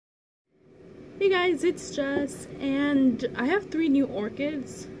Hey guys, it's Jess, and I have 3 new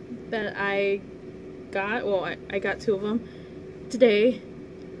orchids that I got. Well, I got 2 of them today,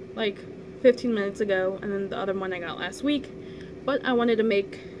 like 15 minutes ago, and then the other one I got last week. But I wanted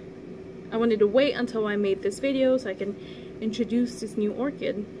to wait until I made this video so I can introduce this new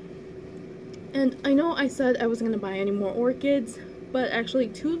orchid. And I know I said I wasn't going to buy any more orchids, but actually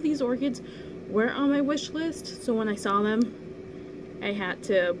 2 of these orchids were on my wish list, so when I saw them, I had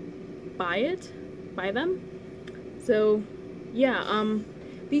to buy them. So yeah,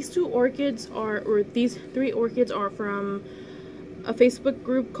 these 3 orchids are from a Facebook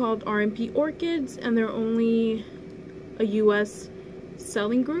group called RMP Orchids, and they're only a US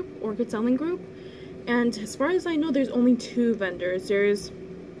selling group, orchid selling group. And as far as I know, there's only 2 vendors. There's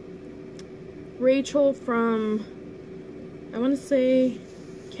Rachel from, I want to say,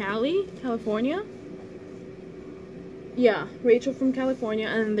 California. Yeah, Rachel from California,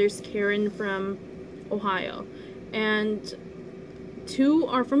 and there's Karen from Ohio. And 2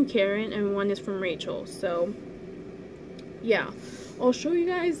 are from Karen and 1 is from Rachel. So yeah, I'll show you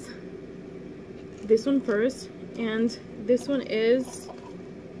guys this one first. And this one is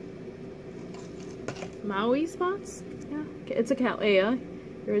Maui spots. Yeah, it's a Cattleya.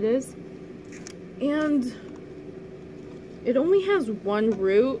 Here it is. And it only has 1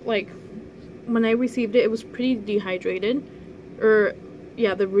 root. Like, when I received it, it was pretty dehydrated. Or,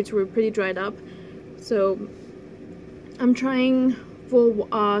 yeah, the roots were pretty dried up. So, I'm trying full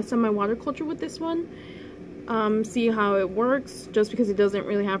semi-water culture with this one. See how it works, just because it doesn't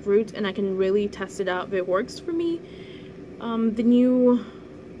really have roots, and I can really test it out if it works for me. The new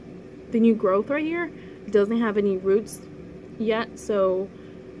growth right here doesn't have any roots yet, so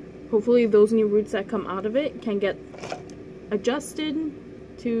hopefully those new roots that come out of it can get adjusted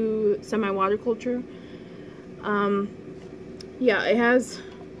to semi-water culture. Yeah, it has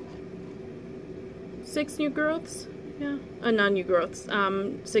 6 new growths. Yeah, not new growths.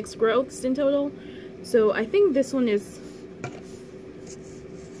 6 growths in total. So I think this one is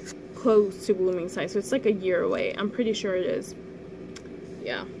close to blooming size. So it's like a year away. I'm pretty sure it is.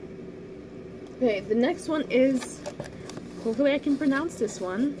 Yeah. Okay, the next one is, hopefully I can pronounce this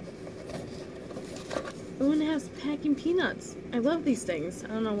one. The one that has packing peanuts. I love these things. I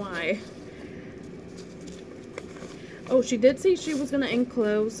don't know why. Oh, she did say she was gonna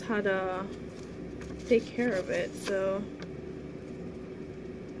enclose how to take care of it, so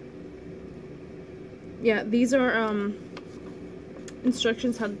yeah, these are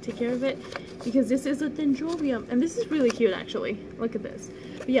instructions how to take care of it, because this is a dendrobium, and this is really cute actually. Look at this.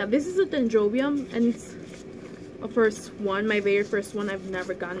 But yeah, this is a dendrobium, and it's a first one, my very first one. I've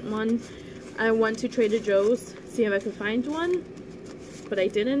never gotten one. I went to Trader Joe's, see if I could find one, but I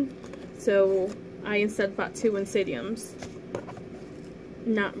didn't, so I instead bought 2 Insidiums.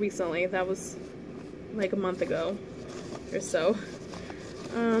 Not recently, that was like a month ago or so.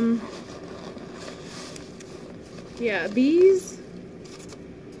 Yeah, these,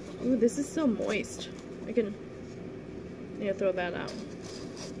 ooh, this is so moist. I can, yeah, throw that out.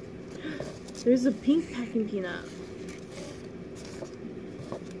 There's a pink packing peanut.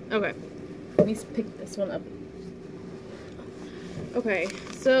 Okay, let me pick this one up. Okay,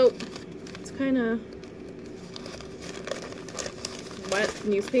 so it's kind of wet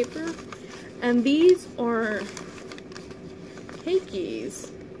newspaper, and these are cakeys,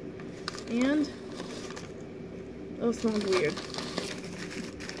 and oh, it smells weird.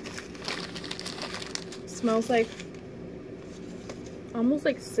 It smells like almost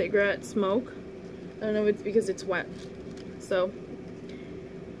like cigarette smoke. I don't know if it's because it's wet. So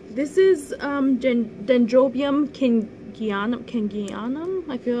this is Dendrobium kingianum,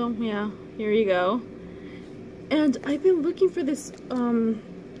 I feel. Yeah, here you go. And I've been looking for this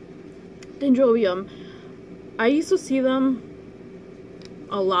Dendrobium. I used to see them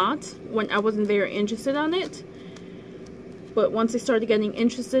a lot when I wasn't very interested on it, but once I started getting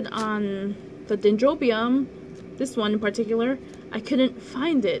interested on the Dendrobium, this one in particular, I couldn't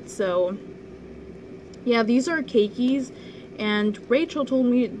find it. So yeah, these are cakeys, and Rachel told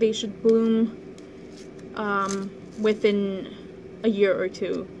me they should bloom within a year or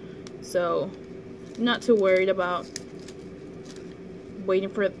 2, so not too worried about waiting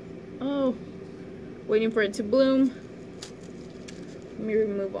for it to bloom. Let me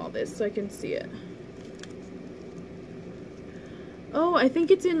remove all this so I can see it. Oh, I think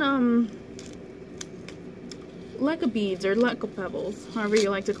it's in leca beads or leca pebbles, however you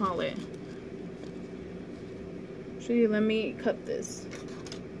like to call it. Actually, let me cut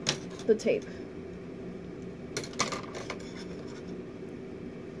the tape.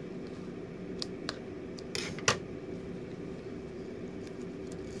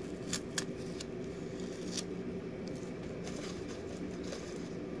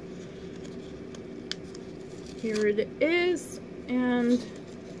 here it is, and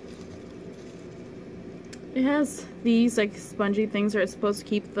it has these like spongy things that are supposed to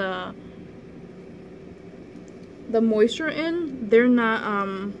keep the moisture in. They're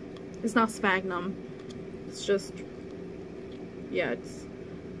not it's not sphagnum. It's just, yeah, it's,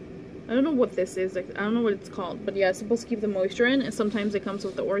 I don't know what this is. Like, I don't know what it's called, but yeah, it's supposed to keep the moisture in, and sometimes it comes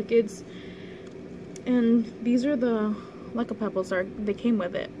with the orchids. And these are the Leca pebbles, they came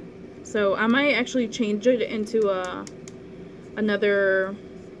with it. So I might actually change it into another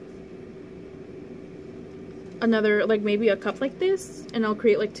like maybe a cup like this, and I'll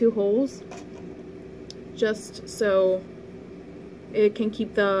create like 2 holes just so it can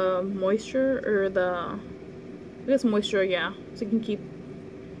keep the moisture, or I guess moisture, yeah, so it can keep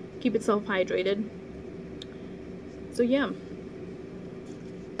itself hydrated. So yeah,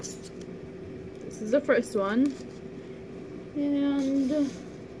 this is the first one, and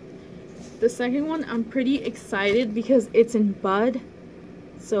the second one I'm pretty excited because it's in bud,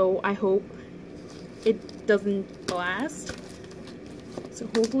 so I hope it doesn't blast. So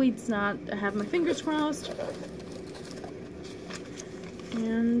hopefully it's not. I have my fingers crossed.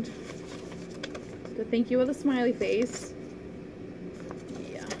 And the thank you with a smiley face.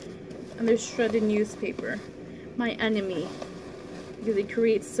 Yeah. And there's shredded newspaper. My enemy. Because it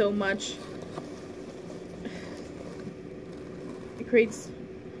creates so much. It creates.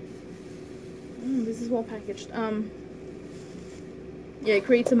 This is well packaged. Yeah, it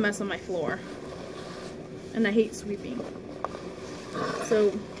creates a mess on my floor. And I hate sweeping.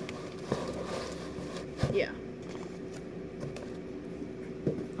 So, yeah.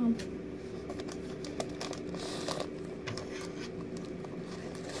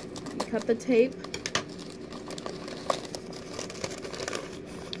 Cut the tape.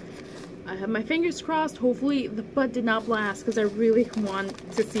 I have my fingers crossed. Hopefully the bud did not blast, because I really want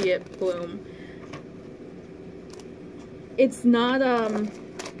to see it bloom. It's not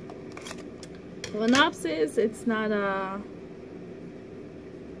Phalaenopsis. It's not oh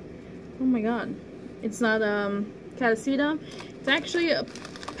my god. It's not Catasetum. It's actually a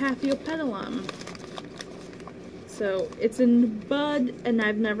Paphiopedilum. So it's in bud, and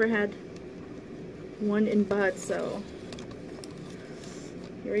I've never had one in bud, so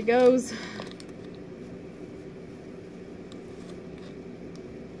here he goes.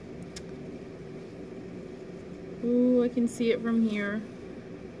 Ooh, I can see it from here.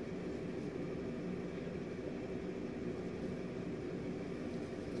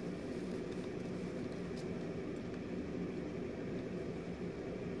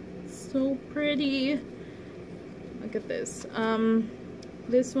 So pretty. Look at this.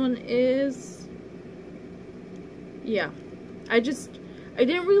 This one is, yeah. I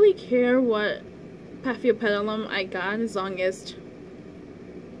didn't really care what Paphiopedilum I got, as long as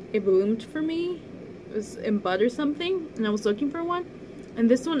it bloomed for me. It was in bud or something, and I was looking for one. And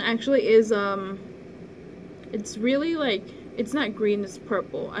this one actually is, it's really like, it's not green, it's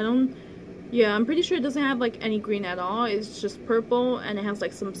purple. Yeah, I'm pretty sure it doesn't have like any green at all. It's just purple, and it has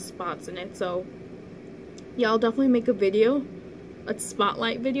like some spots in it. So yeah, I'll definitely make a video, a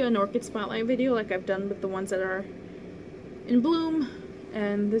spotlight video, an orchid spotlight video, like I've done with the ones that are in bloom.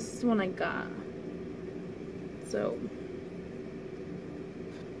 And this is one I got. So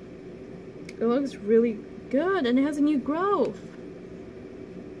it looks really good, and it has a new growth.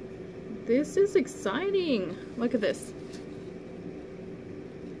 This is exciting. Look at this.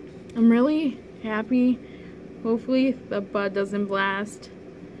 I'm really happy. Hopefully the bud doesn't blast.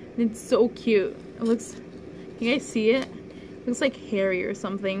 It's so cute. It looks, can you guys see it? It looks like hairy or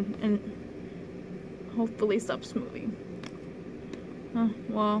something, and hopefully stops moving.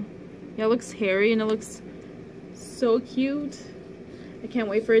 Well, yeah, it looks hairy, and it looks so cute. I can't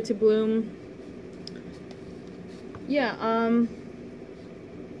wait for it to bloom. Yeah,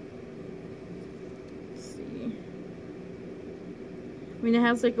 let's see. I mean, it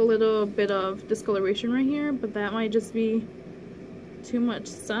has like a little bit of discoloration right here, but that might just be too much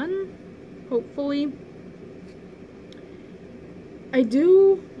sun, hopefully.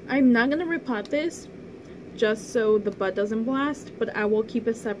 I'm not gonna repot this just so the bud doesn't blast, but I will keep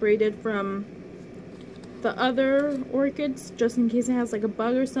it separated from the other orchids just in case it has like a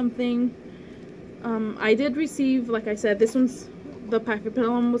bug or something. I did receive, like I said, this one's, the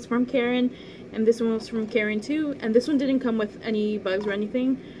Paphiopedilum was from Karen, and this one was from Karen too, and this one didn't come with any bugs or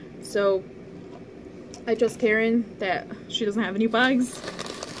anything, so I trust Karen that she doesn't have any bugs.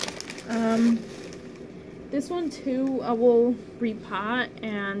 This one too I will repot,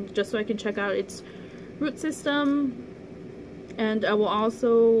 and just so I can check out its root system, and I will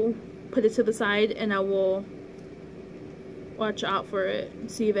also put it to the side, and I will watch out for it,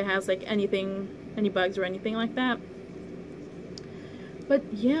 see if it has like anything any bugs or anything like that. But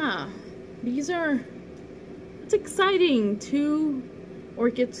yeah, it's exciting. 2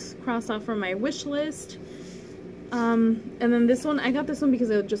 orchids crossed off from my wish list. And then this one, I got this one because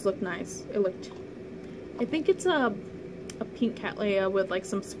it just looked nice. I think it's a pink cattleya with like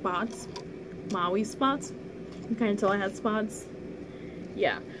some spots, Maui spots. You can kind of tell I had spots.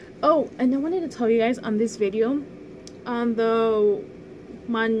 Yeah. Oh, and I wanted to tell you guys on this video, on the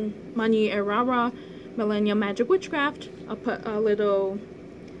Mani Erara Millennium Magic Witchcraft, I'll put a little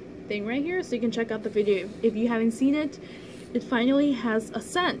thing right here so you can check out the video if you haven't seen it. It finally has a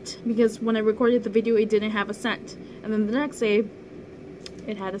scent, because when I recorded the video it didn't have a scent, and then the next day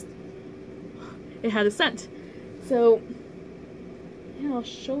it had a scent. So yeah, I'll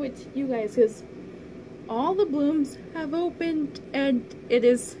show it to you guys, because all the blooms have opened and it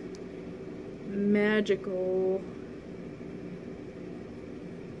is magical.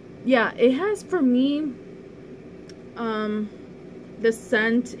 Yeah, it has, for me, the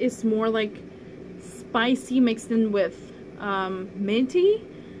scent is more like spicy mixed in with minty,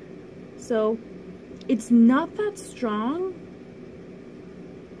 so it's not that strong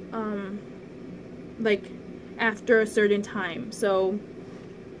like after a certain time. So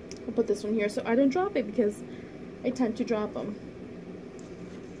I'll put this one here so I don't drop it, because I tend to drop them.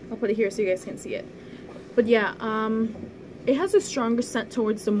 I'll put it here so you guys can see it. But yeah, it has a stronger scent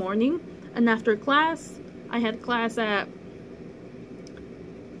towards the morning, and after class, I had class at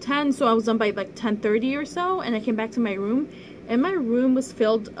 10, so I was done by like 10:30 or so, and I came back to my room, and my room was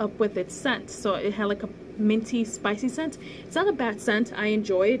filled up with its scent. So it had like a minty, spicy scent. It's not a bad scent. I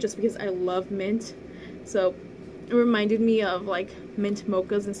enjoy it just because I love mint. So it reminded me of like mint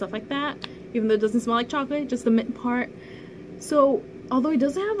mochas and stuff like that, even though it doesn't smell like chocolate, just the mint part. So although it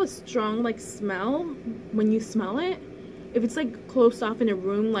doesn't have a strong like smell when you smell it, if it's like closed off in a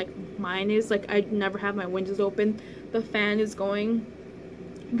room like mine is, like I never have my windows open, the fan is going,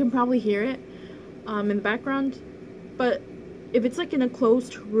 you can probably hear it in the background. But if it's like in a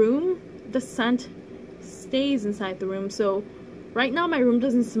closed room, the scent stays inside the room. So right now my room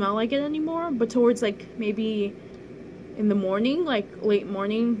doesn't smell like it anymore, but towards like maybe in the morning, like late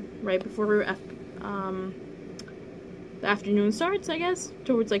morning, right before the afternoon starts, I guess,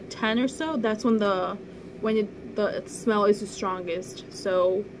 towards like 10 or so, that's when the smell is the strongest.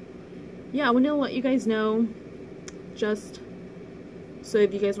 So yeah, I want to let you guys know, just so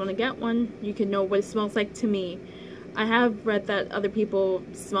if you guys want to get one, you can know what it smells like to me. I have read that other people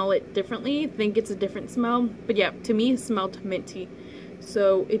smell it differently, think it's a different smell, but yeah, to me it smelled minty.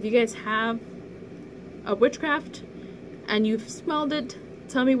 So if you guys have a witchcraft and you've smelled it,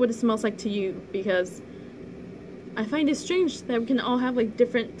 tell me what it smells like to you, because I find it strange that we can all have like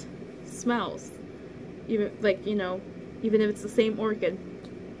different smells, even like, you know, even if it's the same orchid.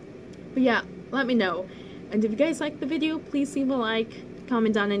 But yeah, let me know. And if you guys like the video, please leave a like,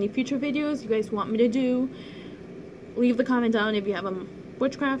 comment down any future videos you guys want me to do. Leave the comment down if you have a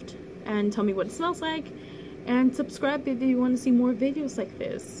witchcraft and tell me what it smells like, and subscribe if you want to see more videos like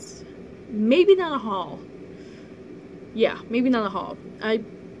this. Maybe not a haul. Yeah, maybe not a haul. I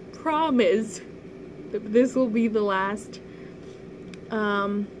promise that this will be the last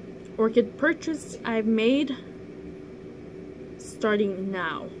orchid purchase I've made starting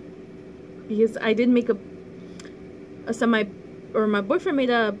now, because I did make my boyfriend made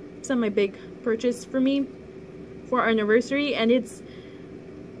a semi-big purchase for me for our anniversary, and it's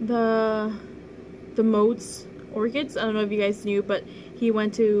the Moats orchids. I don't know if you guys knew, but he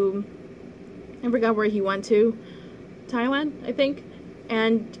went to, I forgot where he went to, Thailand, I think,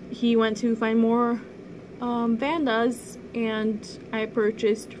 and he went to find more Vandas, and I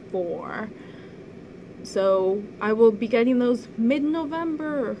purchased 4. So I will be getting those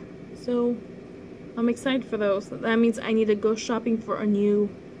mid-November, so I'm excited for those. That means I need to go shopping for a new,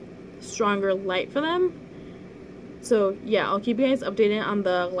 stronger light for them. So yeah, I'll keep you guys updated on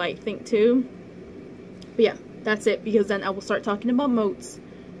the light thing too. But yeah, that's it, because then I will start talking about moats.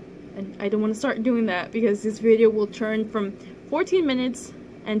 And I don't want to start doing that, because this video will turn from 14 minutes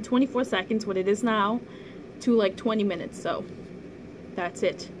and 24 seconds, what it is now, to like 20 minutes. So that's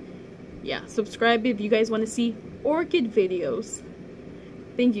it. Yeah, subscribe if you guys want to see orchid videos.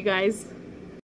 Thank you guys.